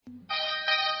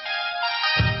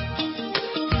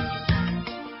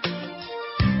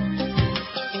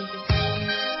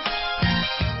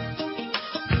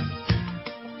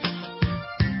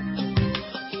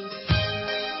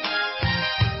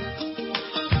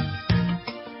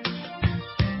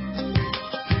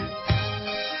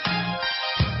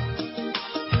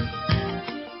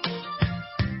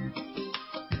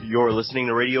You're listening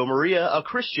to Radio Maria, a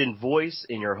Christian voice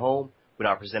in your home. We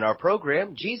now present our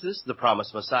program, Jesus, the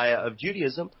Promised Messiah of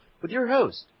Judaism, with your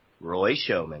host, Roy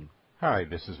Schoeman. Hi,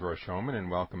 this is Roy Schoeman, and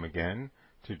welcome again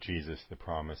to Jesus, the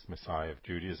Promised Messiah of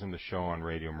Judaism, the show on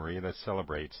Radio Maria that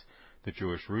celebrates the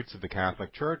Jewish roots of the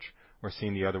Catholic Church, or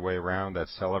seen the other way around, that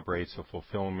celebrates the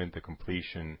fulfillment, the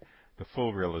completion, the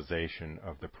full realization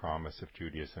of the promise of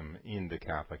Judaism in the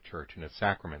Catholic Church and its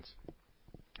sacraments.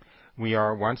 We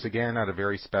are once again at a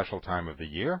very special time of the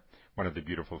year. One of the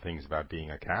beautiful things about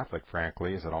being a Catholic,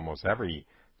 frankly, is that almost every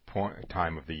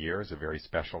time of the year is a very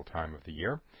special time of the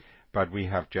year. But we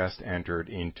have just entered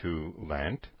into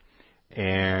Lent,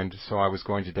 and so I was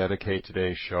going to dedicate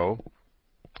today's show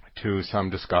to some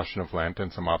discussion of Lent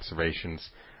and some observations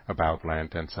about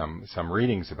Lent and some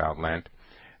readings about Lent.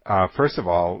 First of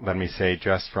all, let me say,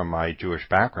 just from my Jewish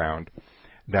background,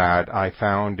 that I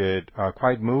found it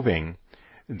quite moving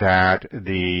that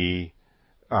the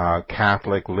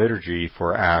Catholic liturgy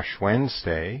for Ash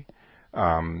Wednesday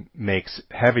makes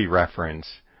heavy reference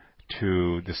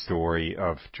to the story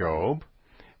of Job,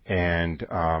 and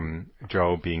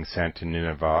Job being sent to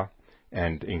Nineveh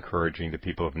and encouraging the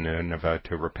people of Nineveh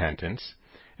to repentance.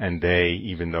 And they,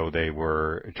 even though they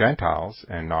were Gentiles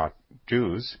and not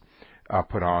Jews,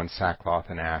 put on sackcloth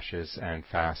and ashes and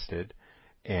fasted.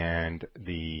 And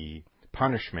the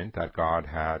punishment that God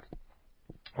had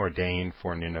ordained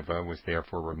for Nineveh was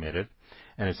therefore remitted.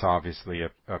 And it's obviously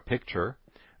a picture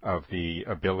of the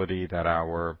ability that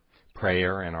our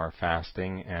prayer and our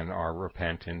fasting and our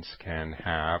repentance can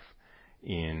have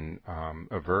in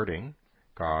averting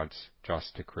God's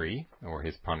just decree or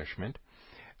his punishment.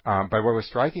 But what was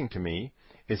striking to me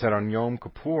is that on Yom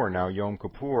Kippur, now Yom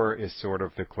Kippur is sort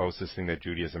of the closest thing that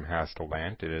Judaism has to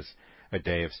Lent. It is a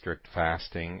day of strict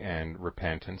fasting and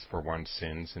repentance for one's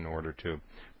sins in order to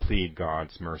plead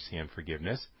God's mercy and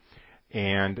forgiveness.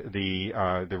 And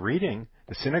the reading,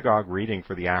 the synagogue reading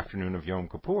for the afternoon of Yom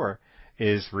Kippur,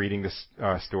 is reading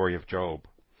the story of Job.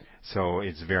 So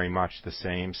it's very much the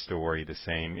same story, the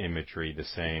same imagery, the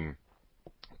same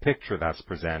picture that's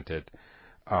presented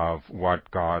of what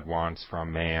God wants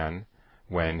from man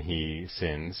when he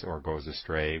sins or goes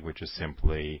astray, which is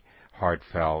simply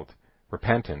heartfelt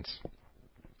repentance.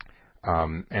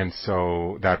 And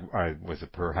so that was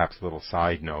perhaps a little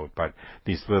side note, but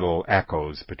these little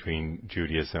echoes between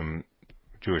Judaism,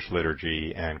 Jewish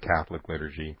liturgy, and Catholic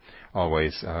liturgy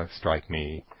always strike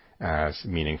me as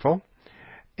meaningful.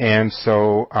 And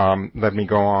so let me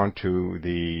go on to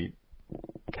the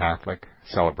Catholic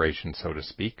celebration, so to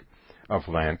speak, of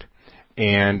Lent.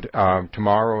 And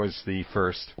tomorrow is the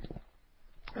first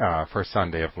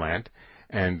Sunday of Lent.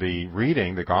 And the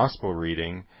reading, the gospel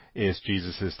reading, is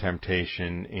Jesus'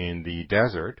 temptation in the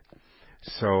desert.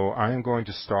 So I am going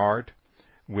to start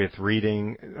with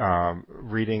reading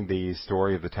the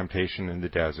story of the temptation in the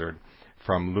desert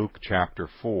from Luke chapter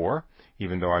 4,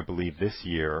 even though I believe this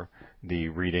year the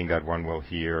reading that one will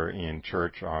hear in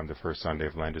church on the first Sunday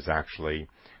of Lent is actually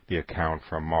the account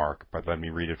from Mark. But let me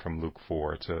read it from Luke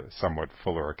 4. It's a somewhat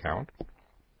fuller account.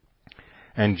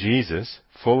 And Jesus,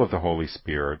 full of the Holy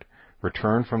Spirit,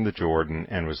 returned from the Jordan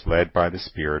and was led by the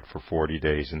Spirit for 40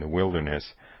 days in the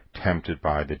wilderness, tempted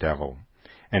by the devil.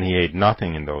 And he ate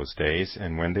nothing in those days,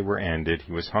 and when they were ended,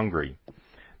 he was hungry.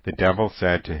 The devil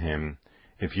said to him,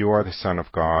 If you are the Son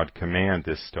of God, command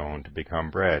this stone to become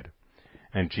bread.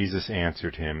 And Jesus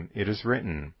answered him, It is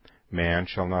written, Man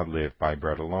shall not live by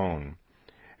bread alone.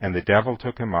 And the devil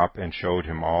took him up and showed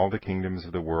him all the kingdoms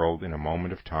of the world in a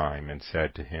moment of time, and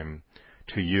said to him,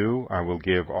 To you I will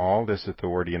give all this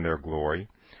authority and their glory,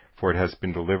 for it has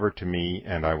been delivered to me,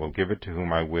 and I will give it to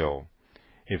whom I will.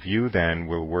 If you then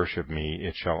will worship me,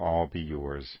 it shall all be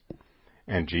yours.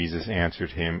 And Jesus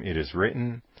answered him, It is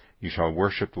written, You shall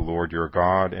worship the Lord your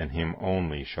God, and him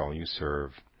only shall you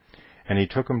serve. And he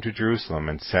took him to Jerusalem,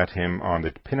 and set him on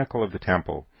the pinnacle of the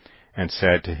temple, and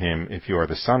said to him, If you are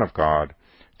the Son of God,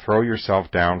 throw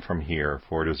yourself down from here,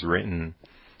 for it is written,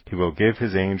 He will give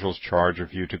his angels charge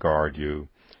of you to guard you,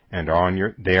 and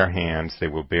on their hands they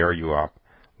will bear you up,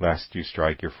 lest you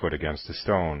strike your foot against a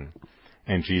stone.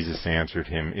 And Jesus answered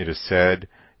him, It is said,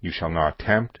 You shall not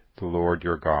tempt the Lord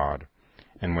your God.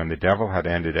 And when the devil had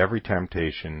ended every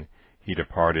temptation, he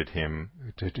departed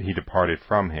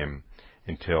from him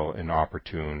until an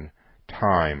opportune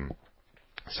time.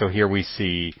 So here we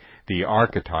see the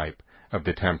archetype of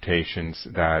the temptations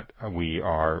that we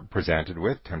are presented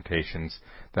with, temptations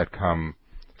that come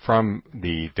from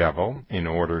the devil in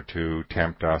order to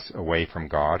tempt us away from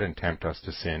God and tempt us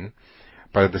to sin,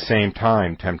 but at the same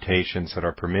time, temptations that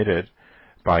are permitted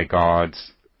by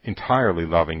God's entirely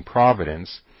loving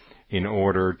providence in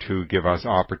order to give us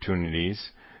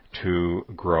opportunities to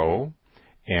grow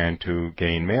and to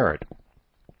gain merit.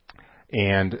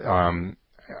 And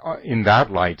in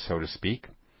that light, so to speak,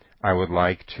 I would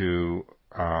like to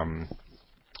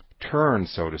turn,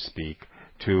 so to speak,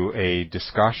 to a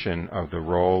discussion of the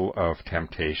role of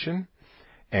temptation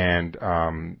and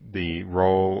the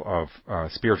role of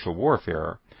spiritual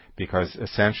warfare, because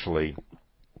essentially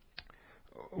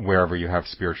wherever you have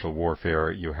spiritual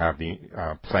warfare, you have the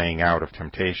playing out of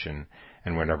temptation,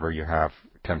 and whenever you have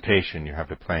temptation, you have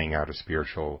the playing out of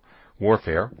spiritual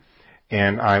warfare.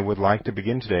 And I would like to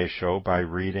begin today's show by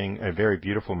reading a very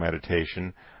beautiful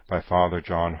meditation by Father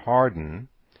John Hardon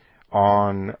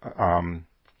on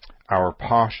our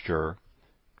posture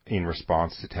in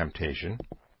response to temptation.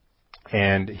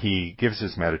 And he gives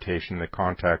his meditation in the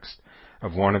context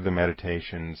of one of the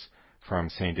meditations from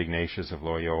St. Ignatius of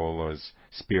Loyola's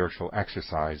Spiritual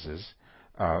Exercises,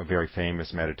 a very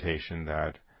famous meditation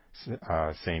that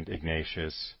St.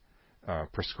 Ignatius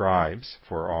prescribes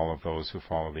for all of those who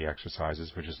follow the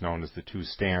exercises, which is known as the two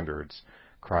standards,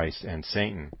 Christ and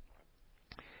Satan.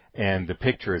 And the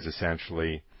picture is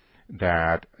essentially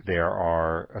that there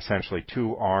are essentially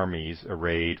two armies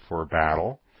arrayed for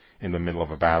battle in the middle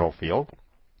of a battlefield,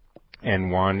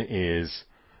 and one is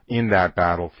in that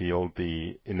battlefield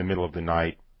in the middle of the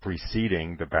night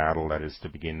preceding the battle that is to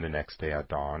begin the next day at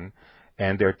dawn,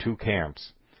 and there are two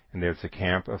camps, and there's the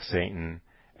camp of Satan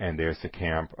and there's the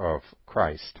camp of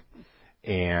Christ.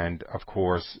 And of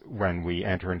course, when we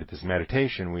enter into this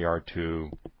meditation, we are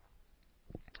to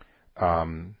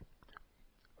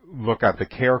look at the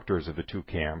characters of the two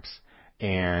camps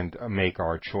and make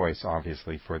our choice,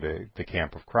 obviously, for the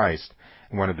camp of Christ.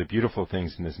 And one of the beautiful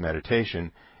things in this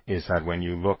meditation is that when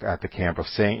you look at the camp of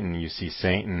Satan, you see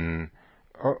Satan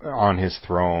on his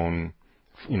throne,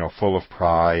 full of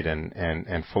pride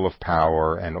and full of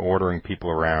power and ordering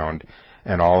people around,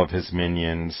 and all of his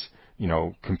minions,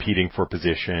 competing for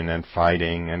position and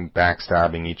fighting and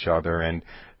backstabbing each other and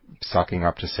sucking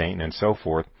up to Satan and so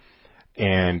forth.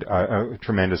 And a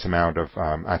tremendous amount of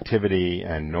activity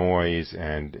and noise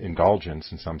and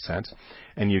indulgence in some sense.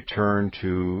 And you turn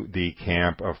to the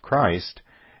camp of Christ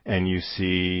and you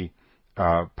see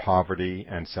poverty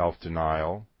and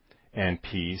self-denial and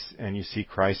peace, and you see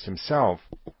Christ himself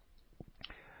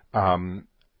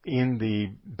in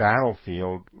the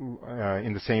battlefield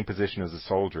in the same position as a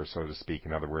soldier, so to speak.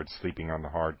 In other words, sleeping on the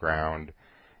hard ground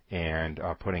and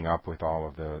putting up with all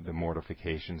of the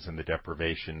mortifications and the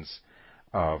deprivations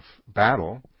of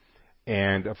battle.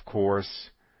 And of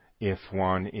course, if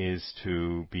one is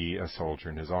to be a soldier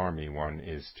in his army, one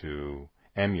is to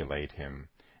emulate him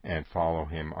and follow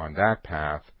him on that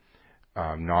path,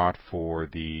 not for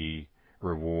the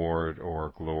reward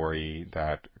or glory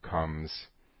that comes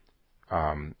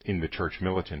in the church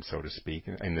militant, so to speak,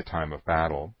 in the time of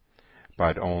battle,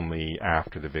 but only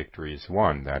after the victory is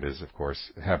won. That is, of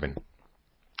course, heaven.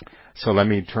 So let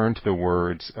me turn to the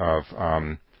words of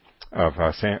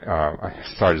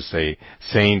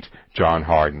Saint John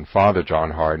Hardon, Father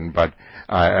John Hardon, but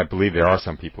I believe there are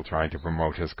some people trying to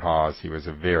promote his cause. He was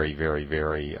a very, very,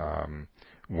 very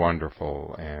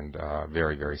wonderful and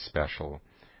very, very special,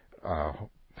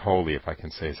 holy, if I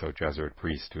can say so, Jesuit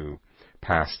priest who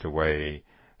passed away.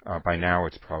 By now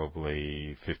it's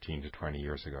probably 15 to 20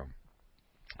 years ago.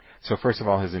 So first of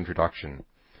all, his introduction.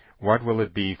 What will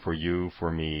it be for you,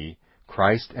 for me,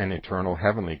 Christ and eternal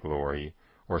heavenly glory,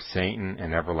 or Satan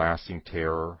and everlasting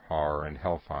terror, horror, and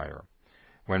hellfire?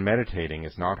 When meditating,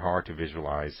 it's not hard to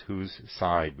visualize whose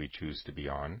side we choose to be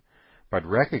on, but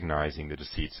recognizing the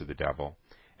deceits of the devil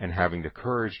and having the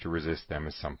courage to resist them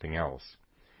is something else.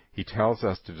 He tells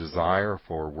us to desire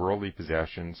for worldly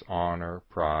possessions, honor,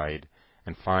 pride,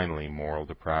 and finally moral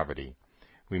depravity.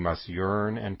 We must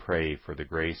yearn and pray for the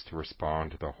grace to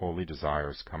respond to the holy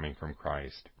desires coming from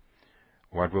Christ.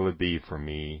 What will it be for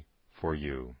me, for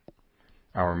you?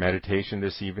 Our meditation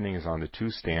this evening is on the two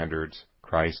standards,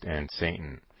 Christ and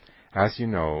Satan. As you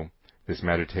know, this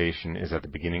meditation is at the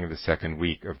beginning of the second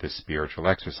week of the spiritual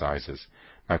exercises.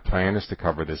 My plan is to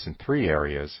cover this in three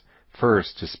areas.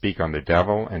 First, to speak on the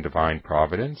devil and divine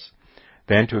providence,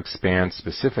 then to expand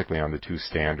specifically on the two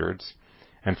standards,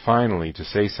 and finally to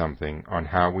say something on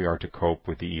how we are to cope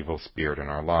with the evil spirit in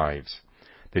our lives.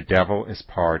 The devil is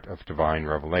part of divine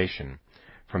revelation.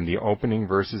 From the opening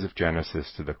verses of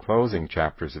Genesis to the closing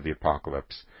chapters of the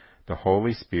Apocalypse, the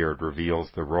Holy Spirit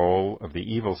reveals the role of the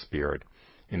evil spirit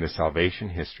in the salvation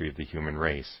history of the human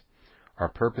race. Our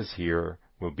purpose here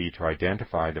will be to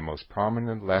identify the most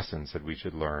prominent lessons that we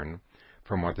should learn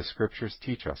from what the Scriptures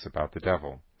teach us about the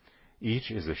devil. Each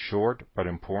is a short but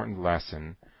important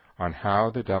lesson on how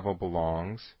the devil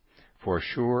belongs, for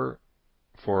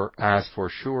as for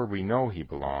sure we know he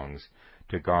belongs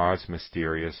to God's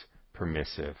mysterious,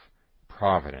 permissive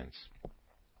providence.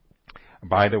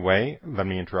 By the way, let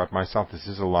me interrupt myself. This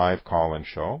is a live call-in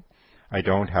show. I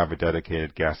don't have a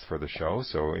dedicated guest for the show,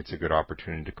 so it's a good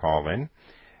opportunity to call in.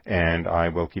 And I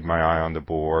will keep my eye on the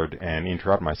board and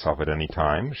interrupt myself at any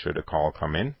time should a call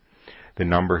come in. The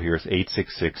number here is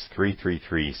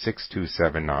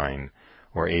 866-333-6279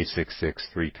 or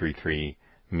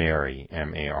 866-333-MARY,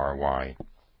 M-A-R-Y.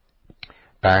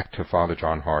 Back to Father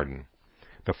John Hardon.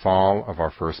 The fall of our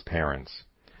first parents.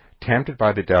 Tempted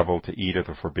by the devil to eat of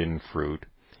the forbidden fruit,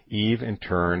 Eve in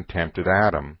turn tempted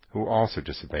Adam, who also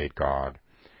disobeyed God.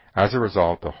 As a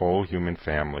result, the whole human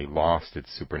family lost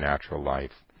its supernatural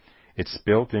life, its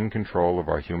built-in control of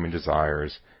our human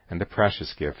desires, and the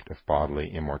precious gift of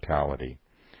bodily immortality.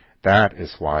 That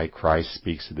is why Christ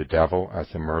speaks of the devil as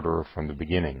the murderer from the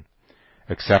beginning.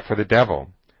 Except for the devil,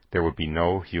 there would be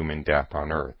no human death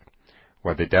on earth.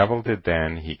 What the devil did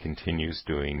then, he continues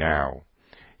doing now.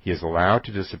 He is allowed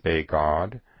to disobey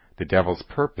God. The devil's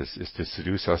purpose is to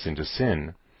seduce us into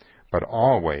sin, but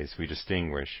always we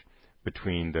distinguish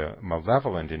between the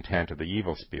malevolent intent of the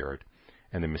evil spirit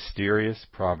and the mysterious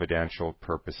providential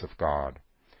purpose of God.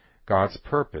 God's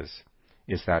purpose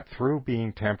is that through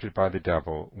being tempted by the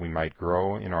devil, we might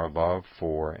grow in our love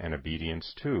for and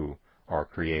obedience to our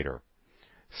Creator.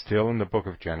 Still in the book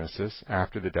of Genesis,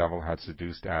 after the devil had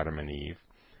seduced Adam and Eve,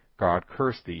 God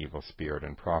cursed the evil spirit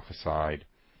and prophesied,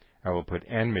 "I will put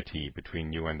enmity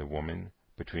between you and the woman,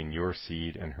 between your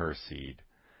seed and her seed.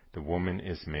 The woman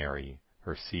is Mary,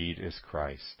 her seed is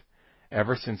Christ."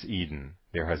 Ever since Eden,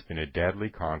 there has been a deadly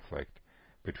conflict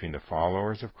between the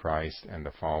followers of Christ and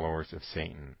the followers of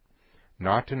Satan.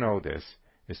 Not to know this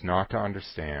is not to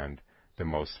understand the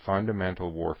most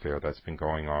fundamental warfare that's been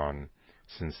going on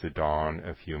since the dawn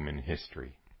of human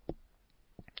history.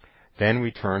 Then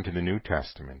we turn to the New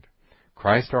Testament.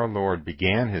 Christ our Lord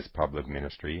began his public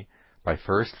ministry by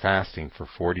first fasting for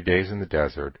 40 days in the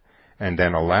desert and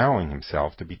then allowing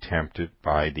himself to be tempted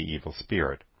by the evil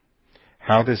spirit.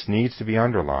 How this needs to be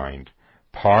underlined,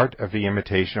 part of the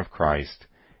imitation of Christ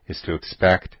is to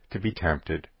expect to be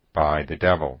tempted by the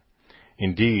devil.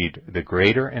 Indeed, the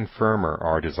greater and firmer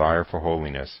our desire for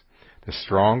holiness, the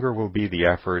stronger will be the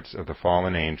efforts of the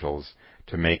fallen angels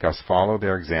to make us follow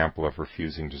their example of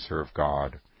refusing to serve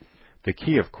God. The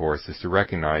key, of course, is to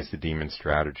recognize the demon's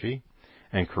strategy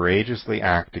and courageously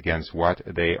act against what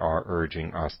they are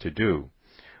urging us to do.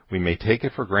 We may take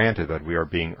it for granted that we are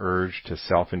being urged to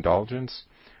self-indulgence,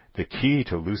 the key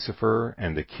to Lucifer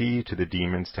and the key to the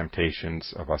demon's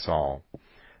temptations of us all.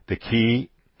 The key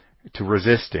to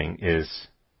resisting is,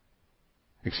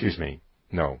 the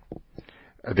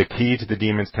key to the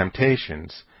demon's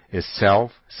temptations is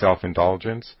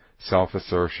self-indulgence,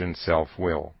 self-assertion,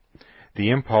 self-will. The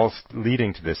impulse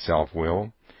leading to this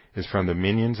self-will is from the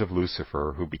minions of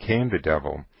Lucifer, who became the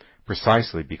devil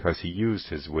precisely because he used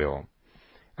his will.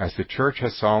 As the Church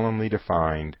has solemnly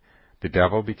defined, the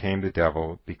devil became the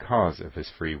devil because of his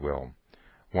free will.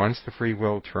 Once the free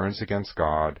will turns against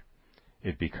God,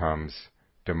 it becomes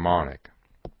demonic.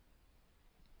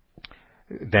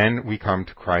 Then we come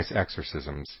to Christ's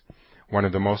exorcisms. One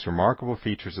of the most remarkable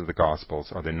features of the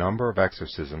Gospels are the number of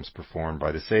exorcisms performed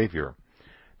by the Savior.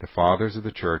 The Fathers of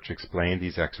the Church explain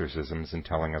these exorcisms in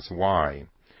telling us why.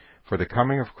 For the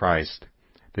coming of Christ,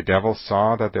 the devil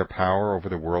saw that their power over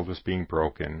the world was being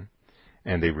broken,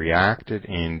 and they reacted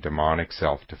in demonic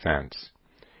self-defense.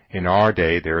 In our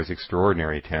day, there is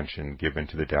extraordinary attention given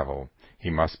to the devil.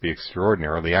 He must be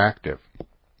extraordinarily active.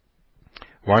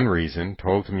 One reason,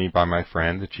 told to me by my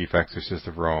friend, the chief exorcist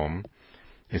of Rome,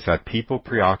 is that people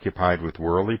preoccupied with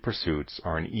worldly pursuits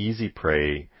are an easy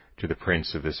prey to the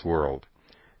prince of this world.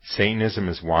 Satanism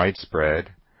is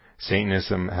widespread.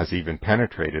 Satanism has even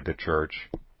penetrated the Church.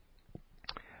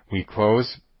 We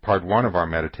close part 1 of our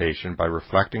meditation by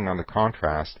reflecting on the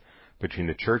contrast between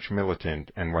the Church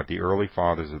militant and what the early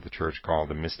Fathers of the Church called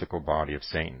the mystical body of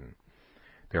Satan.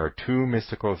 There are two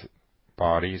mystical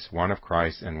bodies, one of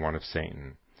Christ and one of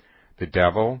Satan. The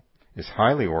devil is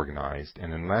highly organized,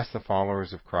 and unless the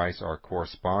followers of Christ are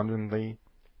correspondingly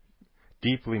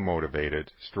deeply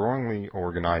motivated, strongly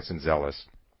organized, and zealous,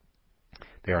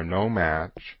 they are no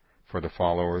match for the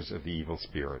followers of the evil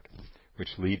spirit,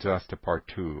 which leads us to part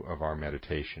 2 of our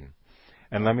meditation.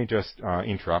 And let me just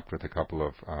interrupt with a couple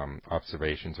of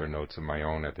observations or notes of my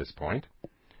own at this point.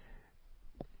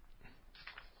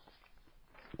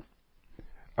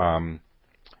 I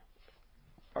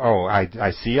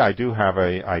see. I do have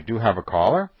a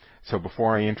caller. So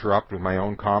before I interrupt with my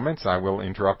own comments, I will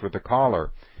interrupt with the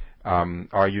caller.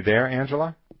 Are you there,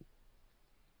 Angela?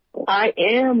 I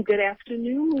am. Good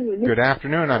afternoon. Good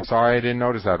afternoon. I'm sorry I didn't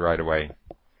notice that right away.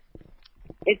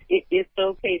 It's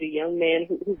okay. The young man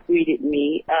who greeted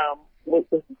me was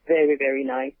very, very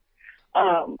nice.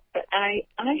 But I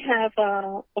have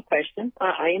a question.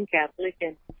 I am Catholic,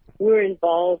 and we're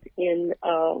involved in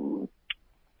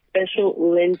special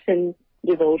Lenten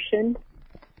devotion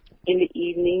in the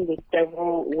evening with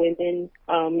several women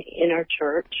in our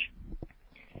church.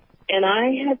 And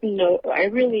I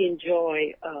really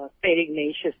enjoy St.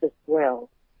 Ignatius as well.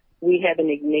 We have a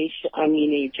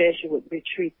Jesuit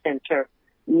retreat center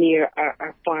near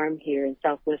our farm here in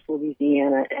Southwest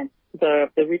Louisiana, and the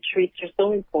retreats are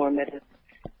so informative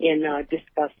in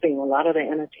discussing a lot of the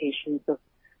annotations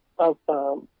of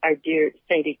our dear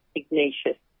St.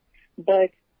 Ignatius.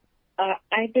 But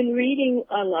I've been reading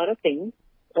a lot of things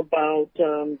about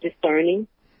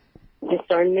discernment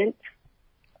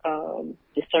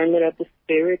of the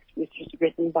spirits, which is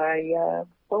written by, I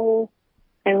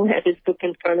don't have his book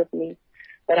in front of me,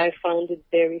 but I found it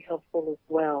very helpful as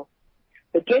well.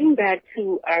 But getting back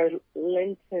to our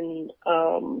Lenten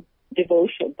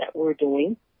devotion that we're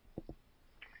doing,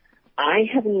 I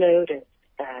have noticed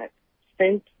that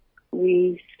since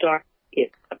we started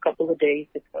it a couple of days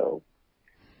ago,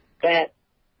 that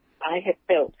I have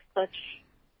felt such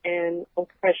an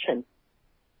oppression,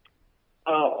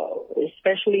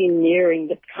 especially nearing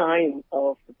the time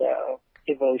of the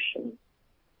devotion.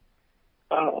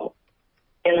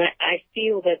 And I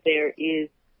feel that there is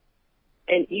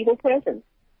an evil presence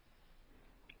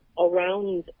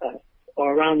around us,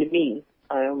 or around me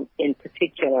in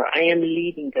particular. I am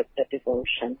leading the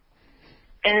devotion.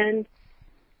 And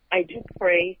I do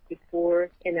pray before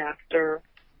and after.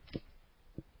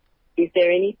 Is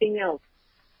there anything else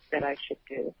that I should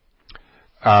do?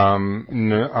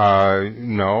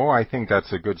 No, I think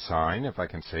that's a good sign, if I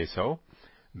can say so.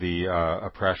 The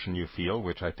oppression you feel,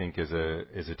 which I think is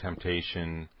a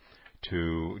temptation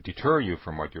to deter you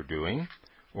from what you're doing,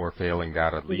 or failing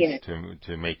that at least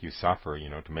to make you suffer,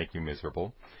 to make you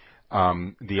miserable.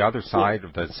 The other side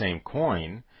of the same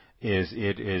coin is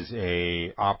it is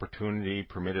a opportunity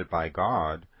permitted by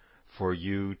God for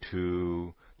you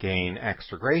to gain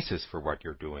extra graces for what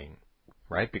you're doing,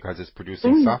 right? Because it's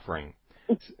producing suffering,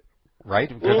 right?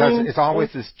 Because it's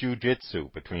always this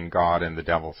jujitsu between God and the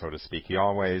devil, so to speak. He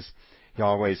always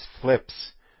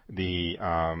flips the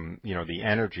the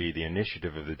energy, the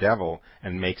initiative of the devil,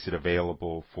 and makes it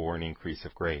available for an increase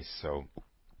of grace. So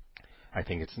I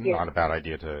think it's not a bad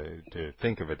idea to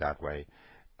think of it that way.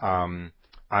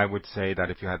 I would say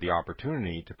that if you had the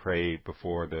opportunity to pray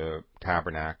before the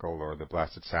tabernacle or the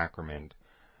Blessed Sacrament,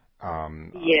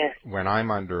 when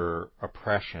I'm under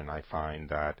oppression, I find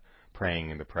that praying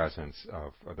in the presence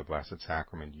of the Blessed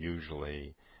Sacrament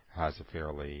usually has a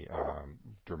fairly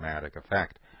dramatic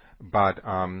effect. But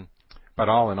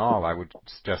all in all, I would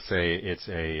just say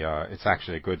it's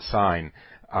actually a good sign.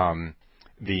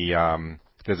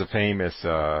 There's a famous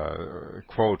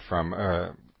quote from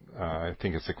I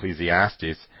think it's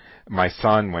Ecclesiastes: "My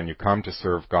son, when you come to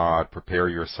serve God, prepare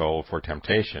your soul for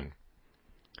temptation."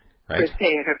 Right?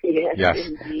 Prepare, yes.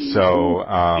 Indeed. So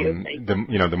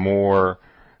the more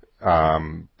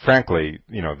frankly,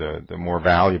 the more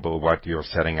valuable what you're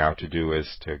setting out to do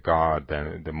is to God,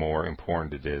 then the more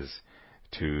important it is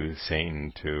to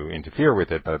Satan to interfere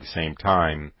with it. But at the same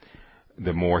time,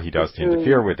 the more he does to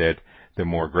interfere with it, the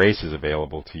more grace is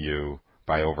available to you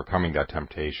by overcoming that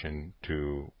temptation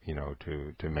to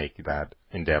make that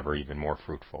endeavor even more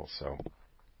fruitful. So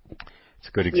it's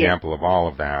a good example of all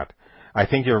of that. I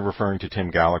think you're referring to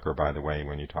Tim Gallagher, by the way,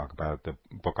 when you talk about the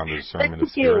book on the discernment of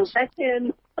spirits. That's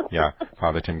him. Yeah,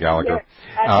 Father Tim Gallagher,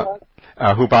 Yes,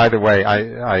 who, by the way,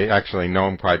 I actually know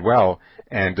him quite well,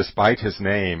 and despite his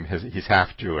name, he's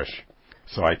half Jewish,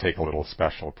 so I take a little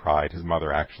special pride. His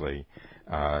mother actually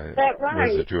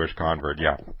was a Jewish convert.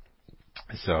 Yeah.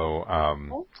 So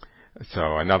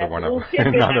another one of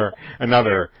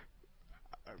another.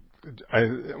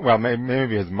 Well,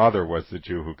 maybe his mother was the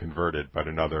Jew who converted, but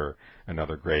another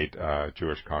great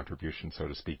Jewish contribution, so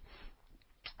to speak.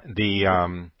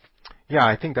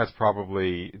 I think that's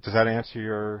probably. Does that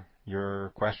answer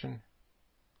your question?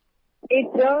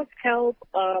 It does help.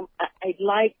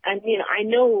 I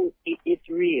know it's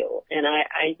real, and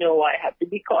I know I have to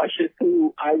be cautious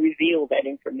who I reveal that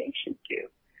information to.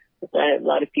 A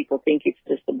lot of people think it's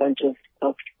just a bunch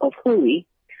of hooey,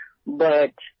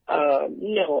 but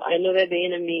no, I know that the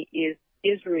enemy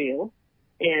is real,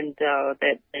 and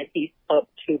that he's up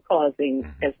to causing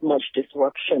as much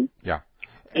disruption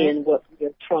in what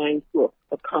we're trying to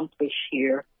accomplish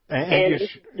here And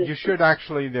you should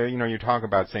actually, you talk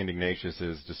about St.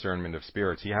 Ignatius's discernment of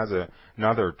spirits. He has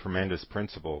another tremendous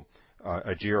principle,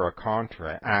 agira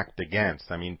contra, act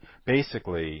against. I mean,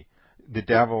 basically, the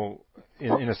devil,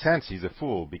 in a sense, he's a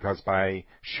fool, because by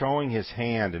showing his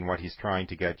hand in what he's trying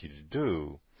to get you to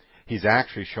do, he's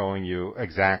actually showing you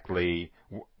exactly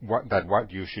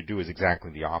what you should do is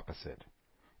exactly the opposite.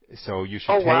 So you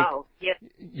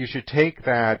should take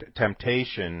that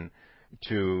temptation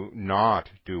to not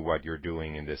do what you're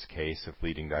doing in this case of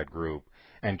leading that group,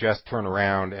 and just turn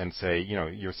around and say,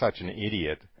 you're such an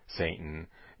idiot, Satan.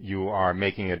 You are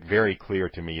making it very clear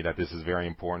to me that this is very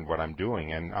important what I'm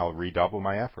doing, and I'll redouble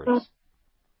my efforts.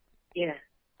 Yeah.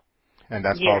 And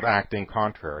that's called acting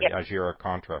contrary, agira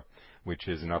contra, which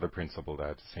is another principle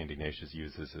that St. Ignatius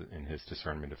uses in his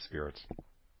discernment of spirits.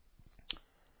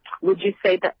 Would you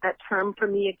say that term for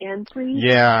me again, please?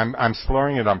 Yeah, I'm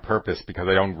slurring it on purpose because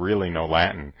I don't really know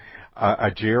Latin.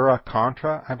 Agira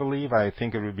contra, I believe. I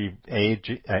think it would be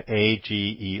A-G-E-R-E,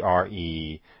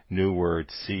 new word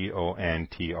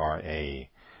C-O-N-T-R-A,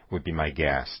 would be my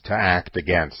guess. To act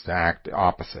against, to act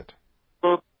opposite.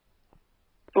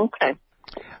 Okay.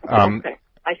 Okay.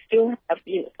 I still have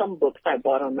some books I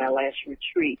bought on my last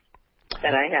retreat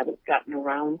that I haven't gotten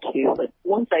around to, but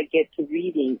once I get to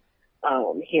reading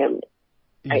him,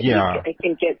 I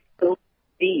can get so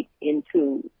deep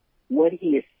into what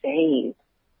he is saying.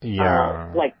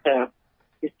 Yeah. Like the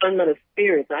Discernment of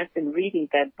Spirits. I've been reading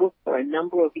that book for a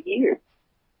number of years.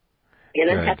 And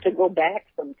I have to go back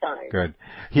sometimes. Good.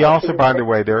 He also, by the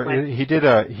way, he did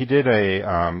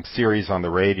a series on the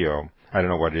radio. I don't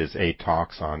know what it is, 8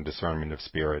 talks on discernment of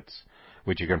spirits,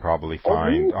 which you can probably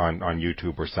find on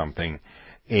YouTube or something.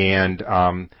 And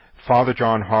Father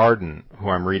John Hardon, who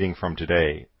I'm reading from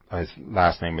today, his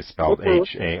last name is spelled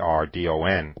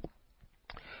Hardon.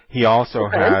 He also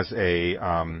has a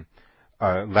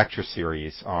lecture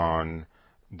series on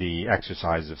the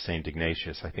exercises of St.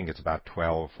 Ignatius. I think it's about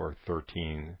 12 or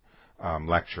 13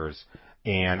 lectures.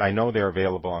 And I know they're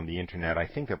available on the internet. I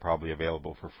think they're probably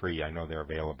available for free. I know they're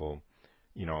available,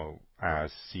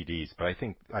 as CDs, but I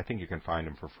think you can find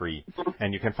them for free.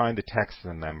 And you can find the text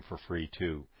in them for free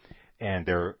too. And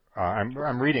they're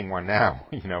I'm reading one now,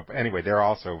 But anyway, they're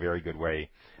also a very good way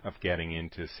of getting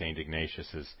into St.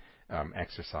 Ignatius's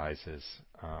exercises.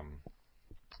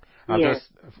 I'll just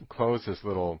close this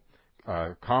little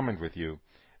comment with you.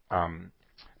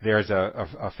 There's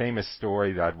a famous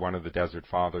story that one of the Desert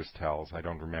Fathers tells. I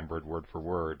don't remember it word for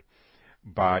word,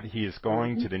 but he is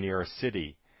going to the nearest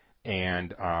city,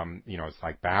 and it's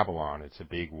like Babylon. It's a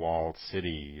big walled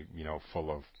city, full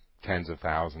of tens of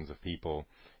thousands of people,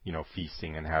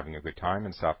 feasting and having a good time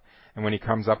and stuff. And when he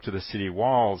comes up to the city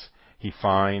walls, he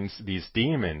finds these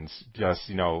demons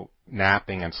just,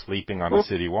 napping and sleeping on the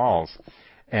city walls.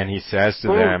 And he says to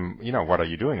them, what are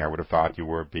you doing? I would have thought you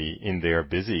were in there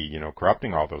busy,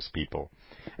 corrupting all those people.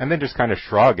 And then just kind of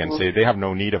shrug and say, they have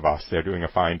no need of us. They're doing a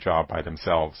fine job by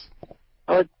themselves.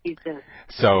 Oh, Jesus.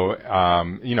 So,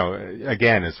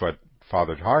 again, it's what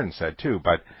Father Hardon said too,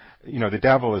 but, the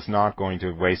devil is not going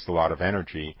to waste a lot of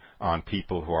energy on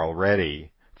people who are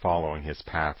already following his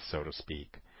path, so to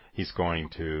speak. He's going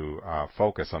to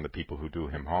focus on the people who do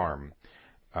him harm.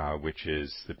 Which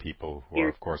is the people who are,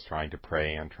 of course, trying to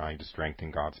pray and trying to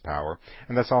strengthen God's power.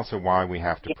 And that's also why we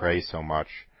have to pray so much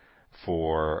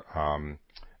for,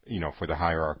 for the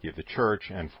hierarchy of the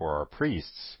church and for our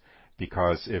priests,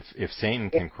 because if Satan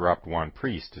can corrupt one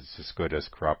priest, it's as good as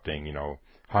corrupting,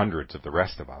 hundreds of the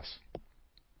rest of us.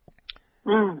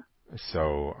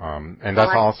 So, and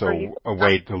that's also a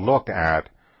way to look at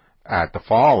the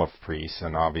fall of priests,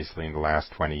 and obviously in the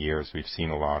last 20 years we've seen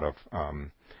a lot of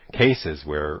cases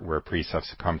where priests have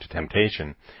succumbed to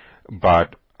temptation.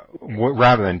 But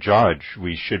rather than judge,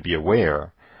 we should be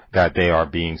aware that they are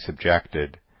being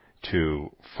subjected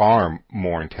to far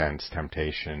more intense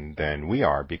temptation than we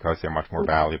are, because they're much more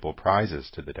valuable prizes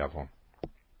to the devil.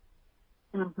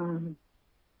 Mm-hmm.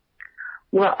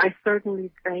 Well, I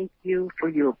certainly thank you for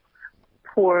your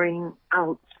pouring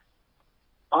out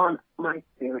on my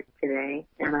spirit today,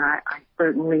 and I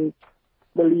certainly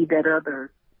believe that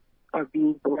others are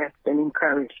being blessed and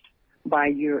encouraged by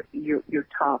your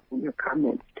talk and your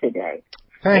comments today.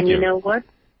 Thank you. And you know what?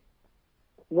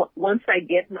 Once I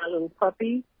get my little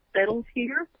puppy settled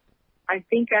here, I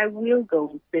think I will go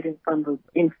and sit in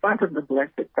front of the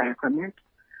Blessed Sacrament,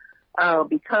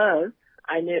 because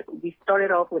I know we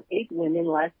started off with 8 women.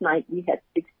 Last night we had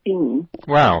 16.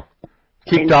 Wow.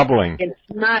 Keep doubling. And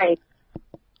tonight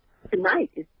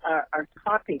is our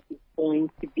topic is going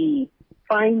to be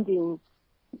finding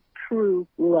true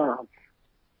love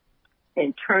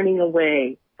and turning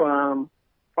away from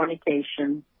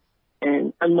fornication,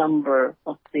 a number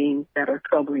of things that are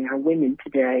troubling our women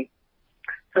today.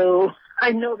 So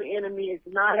I know the enemy is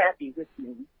not happy with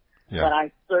me, but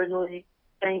I certainly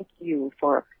thank you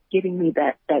for giving me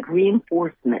that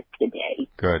reinforcement today.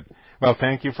 Good. Well,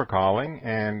 thank you for calling,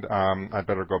 and I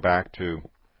better go back to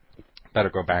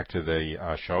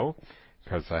the show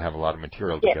because I have a lot of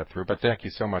material to get through. But thank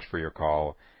you so much for your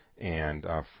call and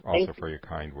also for your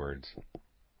kind words.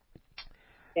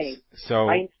 Thanks. So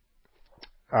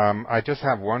I just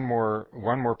have one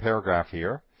more paragraph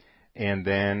here, and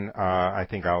then I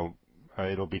think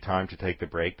it'll be time to take the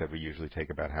break that we usually take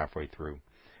about halfway through.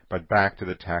 But back to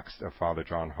the text of Father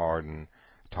John Hardon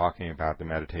talking about the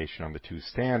meditation on the two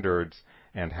standards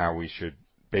and how we should,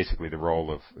 basically the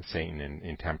role of Satan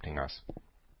in tempting us.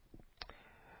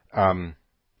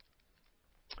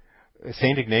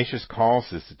 St. Ignatius calls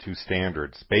this the two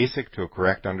standards. Basic to a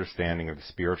correct understanding of the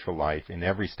spiritual life in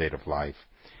every state of life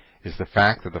is the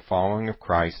fact that the following of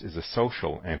Christ is a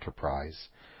social enterprise.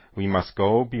 We must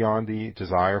go beyond the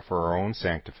desire for our own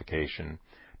sanctification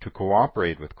to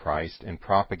cooperate with Christ in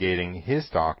propagating His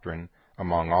doctrine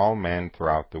among all men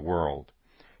throughout the world.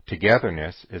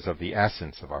 Togetherness is of the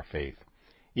essence of our faith.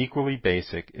 Equally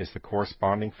basic is the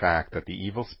corresponding fact that the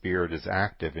evil spirit is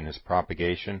active in his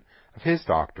propagation of his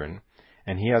doctrine,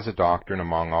 and he has a doctrine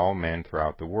among all men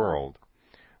throughout the world.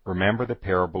 Remember the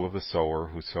parable of the sower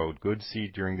who sowed good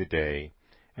seed during the day,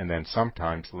 and then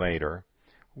sometimes later,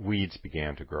 weeds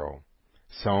began to grow,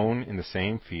 sown in the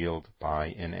same field by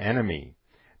an enemy.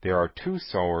 There are two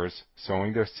sowers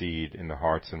sowing their seed in the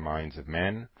hearts and minds of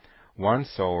men. One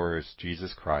sower is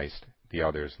Jesus Christ, the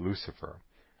other is Lucifer.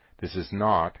 This is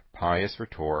not pious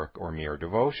rhetoric or mere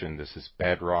devotion. This is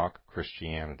bedrock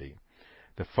Christianity.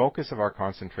 The focus of our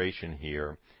concentration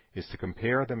here is to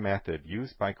compare the method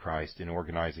used by Christ in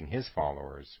organizing his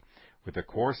followers with the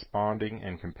corresponding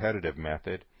and competitive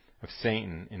method of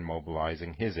Satan in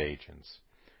mobilizing his agents,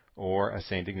 or, as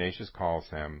St. Ignatius calls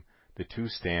them, the two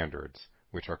standards,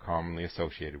 which are commonly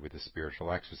associated with the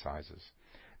spiritual exercises.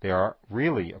 They are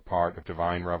really a part of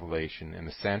divine revelation and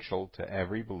essential to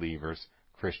every believer's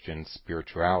Christian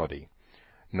spirituality.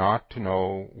 Not to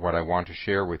know what I want to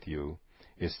share with you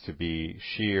is to be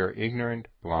sheer ignorant,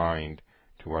 blind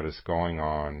to what is going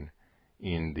on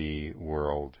in the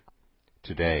world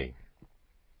today.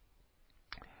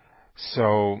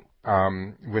 So,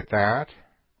 with that,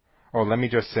 let me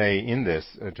just say in this,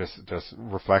 just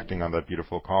reflecting on that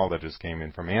beautiful call that just came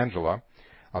in from Angela,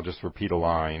 I'll just repeat a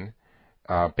line.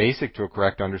 Basic to a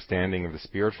correct understanding of the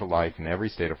spiritual life in every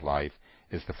state of life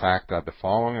is the fact that the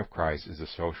following of Christ is a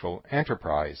social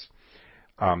enterprise.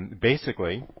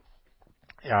 Basically,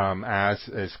 as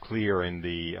is clear in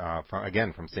the,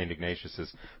 from St.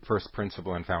 Ignatius's first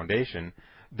principle and foundation,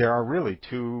 there are really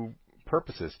two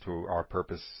purposes to our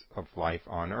purpose of life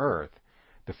on earth.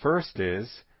 The first is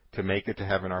to make it to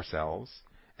heaven ourselves,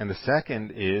 and the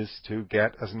second is to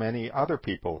get as many other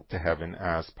people to heaven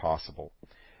as possible.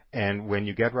 And when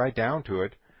you get right down to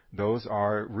it, those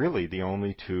are really the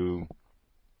only two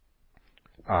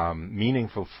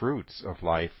meaningful fruits of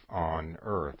life on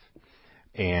earth.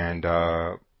 And,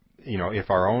 if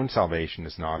our own salvation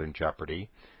is not in jeopardy,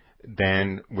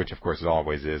 then, which of course it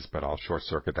always is, but I'll short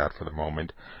circuit that for the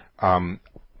moment,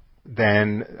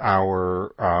 then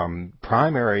our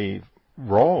primary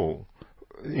role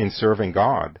in serving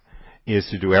God is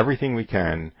to do everything we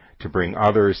can to bring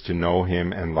others to know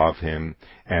Him and love Him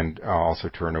and also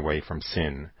turn away from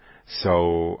sin.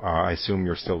 So I assume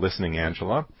you're still listening,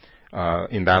 Angela.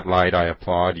 In that light, I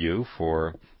applaud you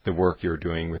for the work you're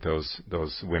doing with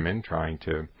those women, trying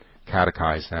to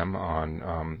catechize them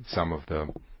on some of the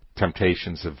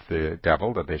temptations of the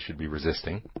devil that they should be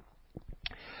resisting.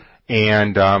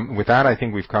 And with that, I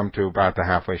think we've come to about the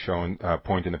halfway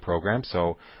point in the program.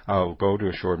 So I'll go to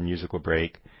a short musical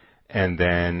break and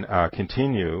then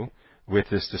continue with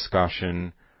this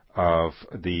discussion of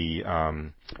the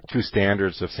two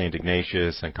standards of St.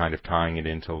 Ignatius and kind of tying it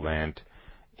into Lent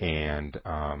and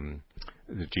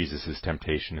Jesus'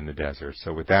 temptation in the desert.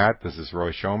 So with that, this is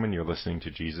Roy Schoeman. You're listening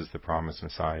to Jesus, the Promised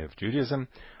Messiah of Judaism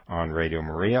on Radio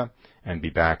Maria, and be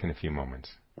back in a few moments.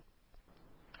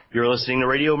 You're listening to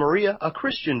Radio Maria, a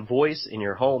Christian voice in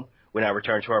your home. We now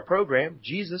return to our program,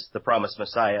 Jesus, the Promised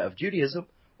Messiah of Judaism,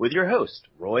 with your host,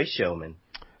 Roy Schoeman.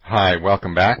 Hi,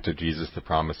 welcome back to Jesus, the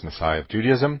Promised Messiah of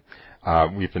Judaism.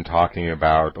 We've been talking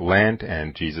about Lent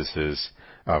and Jesus'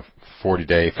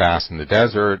 40-day fast in the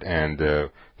desert and the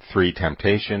 3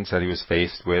 temptations that he was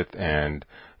faced with, and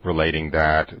relating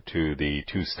that to the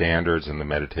 2 standards and the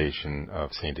meditation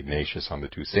of St. Ignatius on the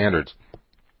 2 standards.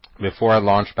 Before I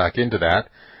launch back into that,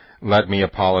 let me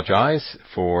apologize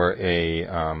for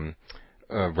a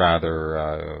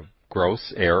rather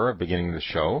gross error beginning of the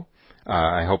show.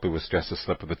 I hope it was just a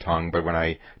slip of the tongue, but when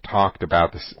I talked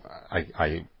about this,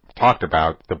 I talked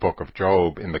about the book of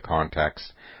Job in the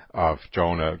context of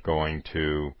Jonah going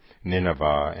to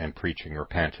Nineveh and preaching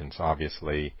repentance.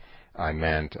 Obviously, I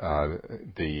meant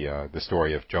the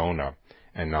story of Jonah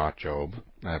and not Job.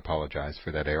 I apologize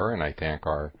for that error, and I thank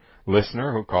our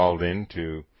listener who called in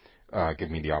to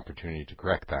give me the opportunity to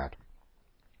correct that.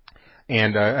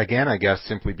 And again, I guess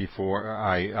simply before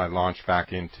I launch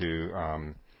back into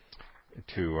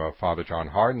Father John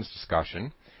Hardin's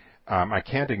discussion, I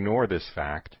can't ignore this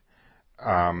fact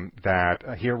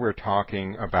that here we're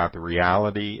talking about the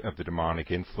reality of the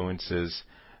demonic influences,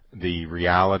 the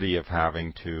reality of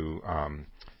having to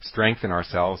strengthen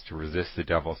ourselves to resist the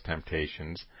devil's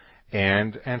temptations,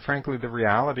 and frankly the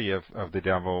reality of the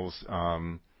devil's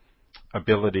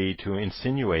ability to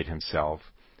insinuate himself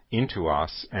into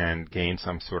us and gain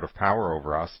some sort of power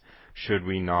over us should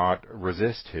we not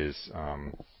resist his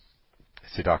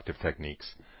seductive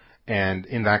techniques. And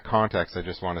in that context, I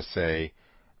just want to say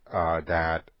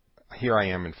that here I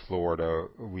am in Florida.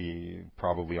 We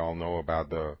probably all know about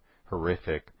the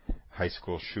horrific high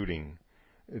school shooting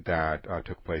that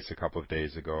took place a couple of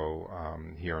days ago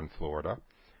here in Florida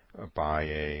by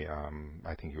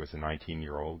I think he was a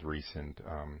 19-year-old recent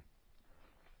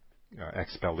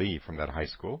expellee from that high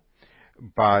school.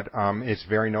 But it's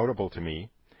very notable to me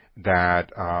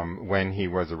that when he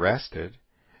was arrested,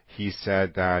 he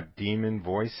said that demon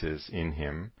voices in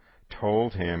him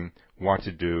told him what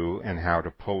to do and how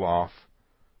to pull off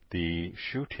the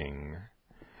shooting.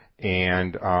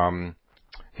 And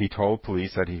he told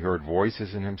police that he heard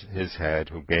voices in his head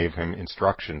who gave him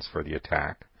instructions for the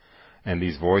attack. And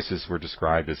these voices were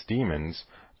described as demons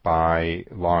by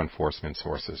law enforcement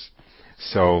sources.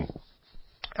 So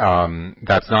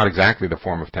that's not exactly the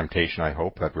form of temptation, I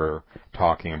hope, that we're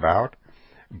talking about.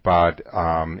 But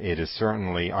it is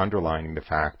certainly underlining the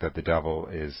fact that the devil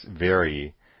is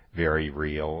very, very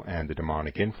real, and the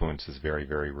demonic influence is very,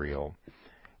 very real.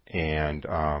 And,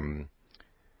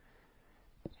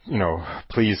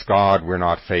 please God, we're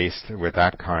not faced with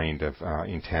that kind of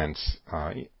intense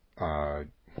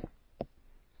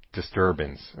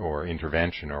disturbance or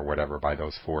intervention or whatever by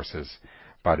those forces.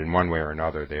 But in one way or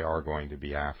another, they are going to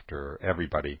be after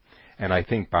everybody. And I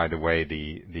think, by the way,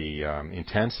 the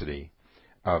intensity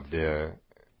of the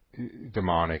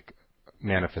demonic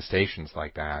manifestations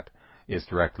like that is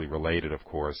directly related, of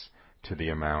course, to the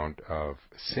amount of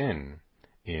sin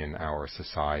in our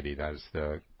society. That is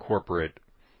the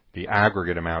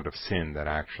aggregate amount of sin that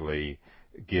actually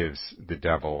gives the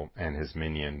devil and his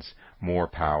minions more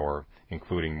power,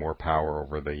 including more power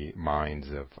over the minds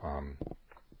of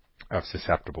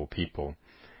susceptible people.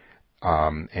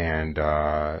 And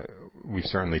we've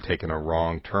certainly taken a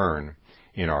wrong turn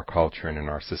in our culture and in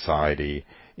our society,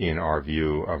 in our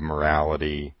view of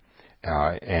morality,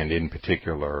 and in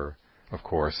particular, of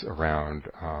course, around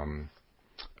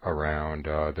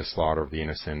the slaughter of the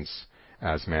innocents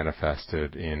as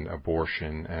manifested in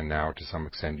abortion and now to some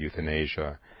extent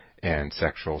euthanasia and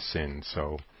sexual sin.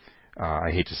 So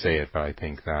I hate to say it, but I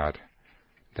think that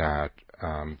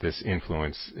this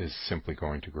influence is simply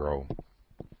going to grow.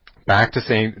 Back to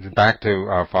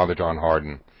Father John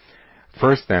Hardin.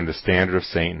 First, then, the standard of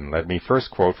Satan. Let me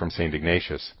first quote from St.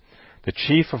 Ignatius. The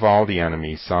chief of all the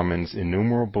enemy summons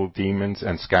innumerable demons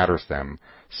and scatters them,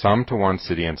 some to one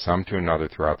city and some to another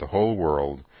throughout the whole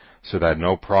world, so that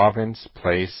no province,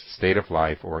 place, state of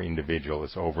life, or individual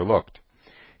is overlooked.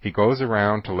 He goes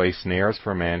around to lay snares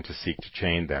for men to seek to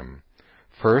chain them.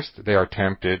 First, they are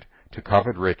tempted to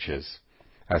covet riches,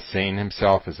 as Satan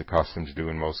himself is accustomed to do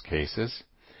in most cases,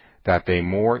 that they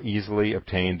more easily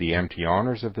obtain the empty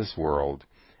honors of this world,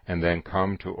 and then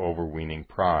come to overweening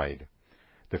pride.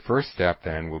 The first step,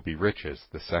 then, will be riches,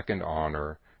 the second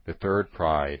honor, the third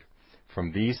pride.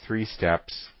 From these three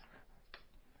steps,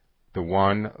 the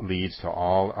one leads to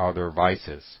all other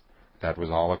vices. That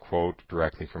was all a quote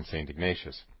directly from St.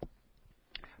 Ignatius.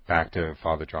 Back to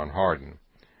Father John Hardin.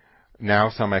 Now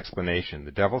some explanation.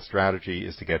 The devil's strategy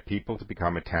is to get people to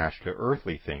become attached to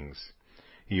earthly things.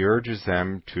 He urges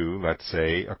them to, let's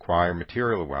say, acquire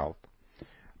material wealth,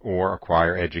 or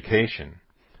acquire education,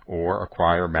 or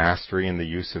acquire mastery in the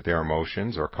use of their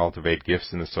emotions, or cultivate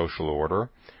gifts in the social order,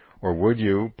 or would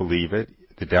you believe it,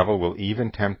 the devil will even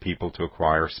tempt people to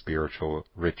acquire spiritual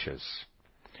riches.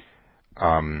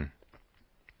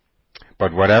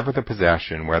 But whatever the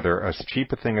possession, whether as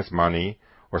cheap a thing as money,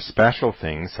 or special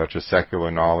things such as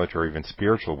secular knowledge or even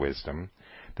spiritual wisdom,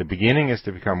 the beginning is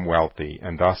to become wealthy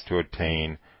and thus to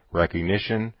attain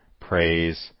recognition,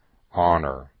 praise,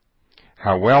 honor.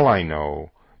 How well I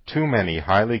know too many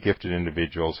highly gifted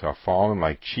individuals who have fallen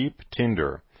like cheap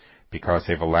tinder because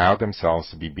they've allowed themselves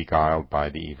to be beguiled by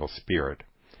the evil spirit.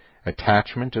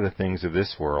 Attachment to the things of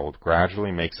this world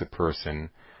gradually makes a person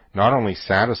not only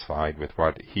satisfied with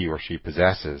what he or she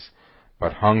possesses,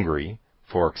 but hungry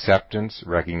for acceptance,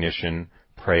 recognition,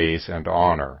 praise, and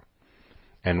honor.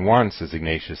 And once, as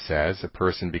Ignatius says, a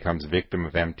person becomes victim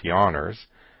of empty honors,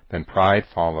 then pride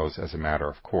follows as a matter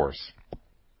of course.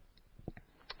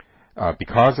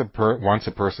 Once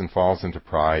a person falls into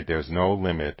pride, there's no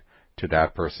limit to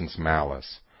that person's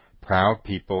malice. Proud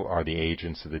people are the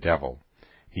agents of the devil.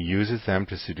 He uses them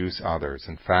to seduce others.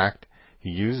 In fact, he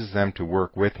uses them to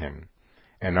work with him.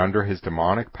 And under his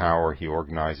demonic power, he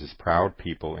organizes proud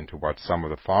people into what some of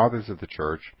the fathers of the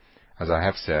Church, as I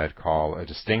have said, call a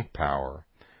distinct power.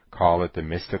 Call it the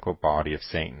mystical body of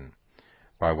Satan.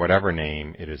 By whatever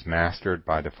name, it is mastered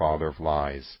by the father of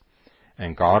lies.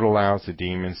 And God allows the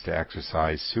demons to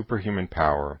exercise superhuman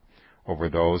power over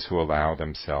those who allow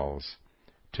themselves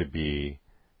to be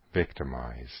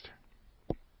victimized.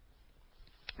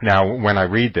 Now, when I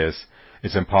read this,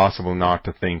 it's impossible not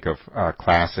to think of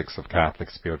classics of Catholic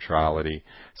spirituality,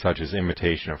 such as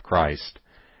Imitation of Christ,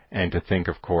 and to think,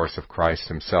 of course, of Christ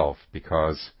himself,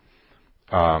 because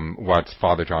what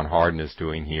Father John Hardon is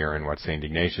doing here and what St.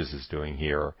 Ignatius is doing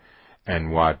here,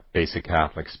 and what basic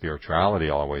Catholic spirituality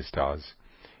always does,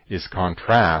 is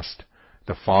contrast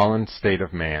the fallen state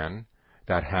of man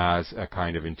that has a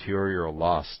kind of interior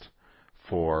lust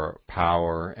for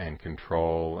power and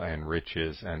control and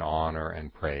riches and honor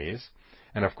and praise.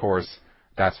 And of course,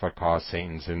 that's what caused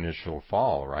Satan's initial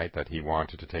fall, right? That he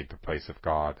wanted to take the place of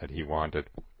God, that he wanted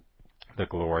the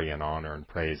glory and honor and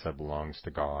praise that belongs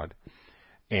to God.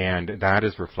 And that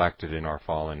is reflected in our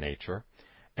fallen nature.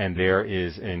 And there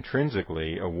is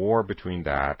intrinsically a war between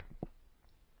that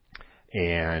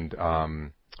and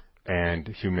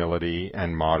humility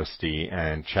and modesty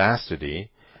and chastity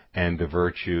and the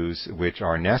virtues which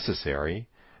are necessary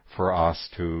for us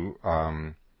to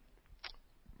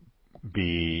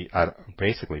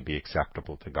basically be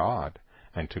acceptable to God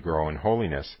and to grow in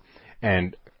holiness.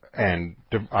 And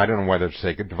I don't know whether to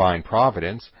say divine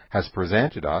providence has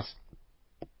presented us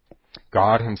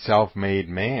God himself made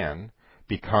man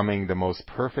becoming the most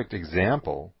perfect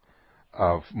example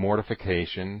of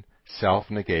mortification,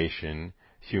 self-negation,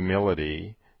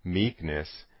 humility, meekness,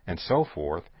 and so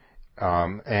forth.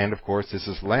 And of course, this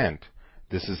is Lent.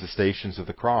 This is the Stations of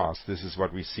the Cross. This is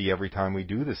what we see every time we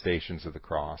do the Stations of the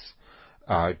Cross.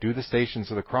 Do the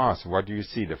Stations of the Cross. What do you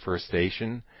see? The first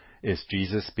station is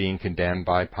Jesus being condemned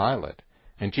by Pilate.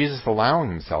 And Jesus allowing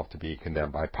himself to be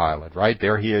condemned by Pilate, right?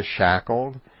 There he is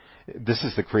shackled. This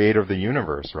is the creator of the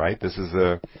universe, right? This is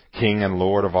the king and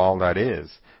lord of all that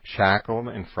is. Shackled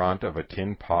in front of a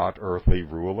tin pot earthly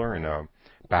ruler in a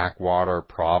backwater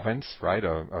province, right?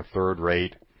 A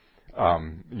third-rate,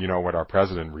 what our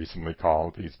president recently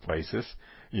called these places,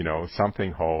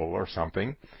 something hole or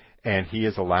something. And he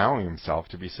is allowing himself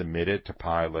to be submitted to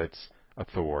Pilate's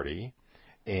authority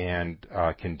and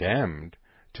condemned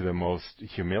to the most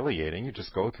humiliating. You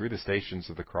just go through the Stations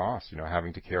of the Cross,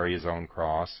 having to carry his own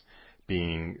cross,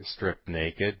 being stripped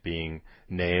naked, being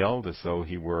nailed as though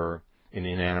he were an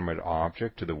inanimate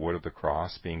object to the wood of the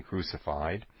cross, being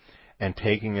crucified, and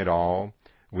taking it all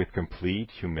with complete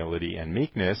humility and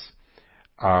meekness,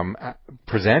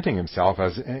 presenting himself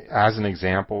as an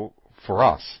example for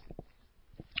us.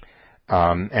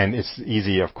 And it's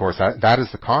easy, of course, that is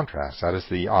the contrast. That is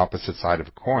the opposite side of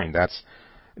the coin.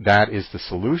 That is the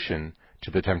solution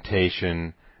to the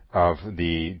temptation of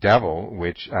the devil,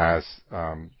 which, as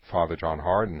Father John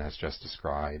Hardon has just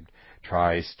described,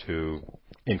 tries to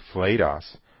inflate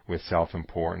us with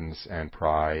self-importance and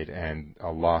pride and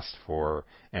a lust for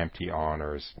empty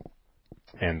honors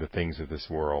and the things of this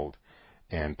world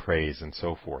and praise and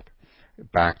so forth.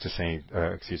 Back to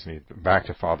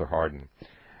Father Hardon.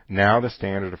 Now the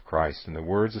standard of Christ. In the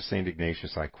words of St.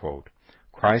 Ignatius, I quote,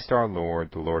 Christ our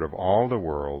Lord, the Lord of all the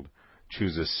world,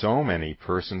 chooses so many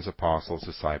persons, apostles,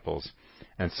 disciples,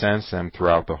 and sends them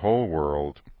throughout the whole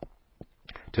world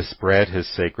to spread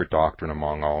his sacred doctrine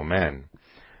among all men.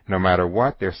 No matter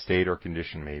what their state or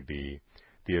condition may be,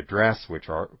 the address which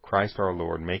Christ our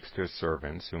Lord makes to his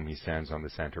servants, whom he sends on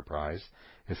this enterprise,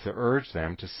 is to urge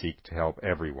them to seek to help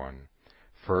everyone.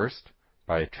 First,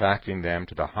 by attracting them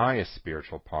to the highest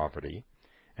spiritual poverty,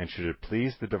 and should it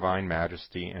please the divine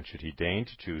majesty, and should he deign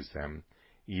to choose them,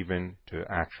 even to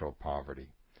actual poverty.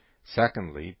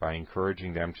 Secondly, by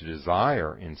encouraging them to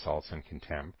desire insults and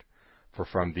contempt, for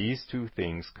from these two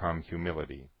things come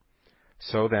humility.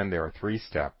 So then there are three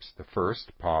steps. The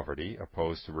first, poverty,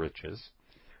 opposed to riches.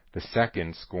 The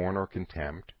second, scorn or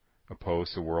contempt,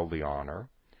 opposed to worldly honor.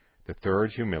 The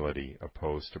third, humility,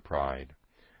 opposed to pride.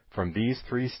 From these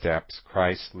 3 steps,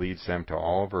 Christ leads them to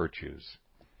all virtues.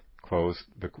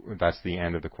 That's the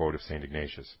end of the quote of St.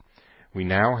 Ignatius. We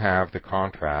now have the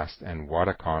contrast, and what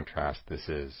a contrast this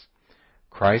is.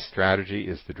 Christ's strategy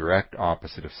is the direct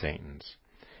opposite of Satan's.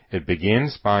 It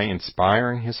begins by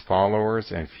inspiring his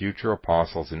followers and future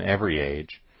apostles in every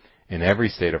age, in every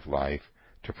state of life,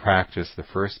 to practice the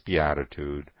first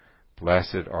beatitude,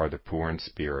 blessed are the poor in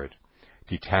spirit,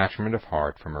 detachment of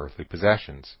heart from earthly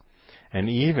possessions, and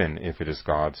even, if it is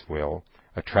God's will,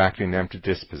 attracting them to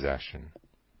dispossession.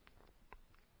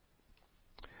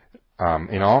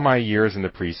 In all my years in the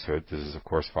priesthood, this is of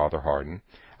course Father Hardon,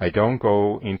 I don't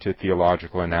go into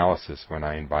theological analysis when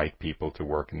I invite people to